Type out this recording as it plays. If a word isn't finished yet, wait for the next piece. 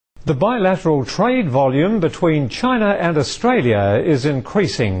The bilateral trade volume between China and Australia is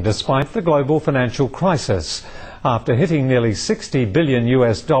increasing despite the global financial crisis. After hitting nearly $60 billion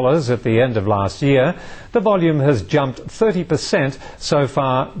at the end of last year, the volume has jumped 30% so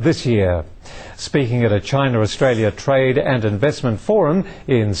far this year. Speaking at a China-Australia Trade and Investment Forum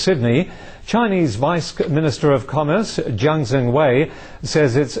in Sydney, Chinese Vice Minister of Commerce Jiang Zhengwei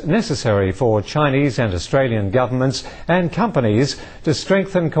says it's necessary for Chinese and Australian governments and companies to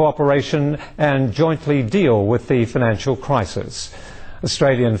strengthen cooperation and jointly deal with the financial crisis.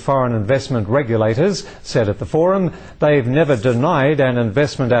 Australian foreign investment regulators said at the forum they've never denied an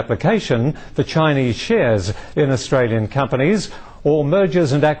investment application for Chinese shares in Australian companies or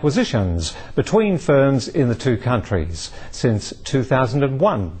mergers and acquisitions between firms in the two countries since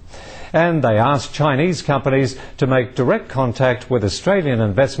 2001. And they asked Chinese companies to make direct contact with Australian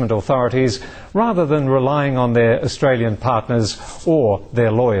investment authorities rather than relying on their Australian partners or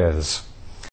their lawyers.